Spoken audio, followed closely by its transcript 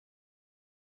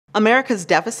America's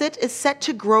deficit is set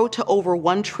to grow to over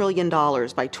 $1 trillion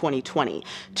by 2020,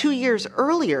 2 years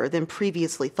earlier than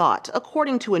previously thought,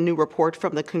 according to a new report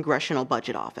from the Congressional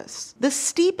Budget Office. The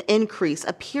steep increase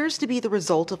appears to be the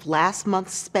result of last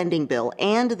month's spending bill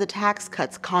and the tax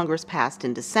cuts Congress passed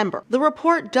in December. The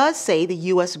report does say the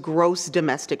U.S. gross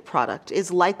domestic product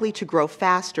is likely to grow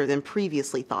faster than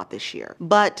previously thought this year.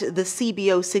 But the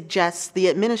CBO suggests the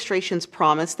administration's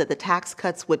promise that the tax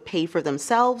cuts would pay for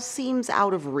themselves seems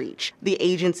out of reach. The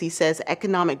agency says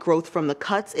economic growth from the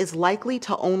cuts is likely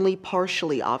to only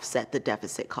partially offset the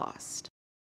deficit cost.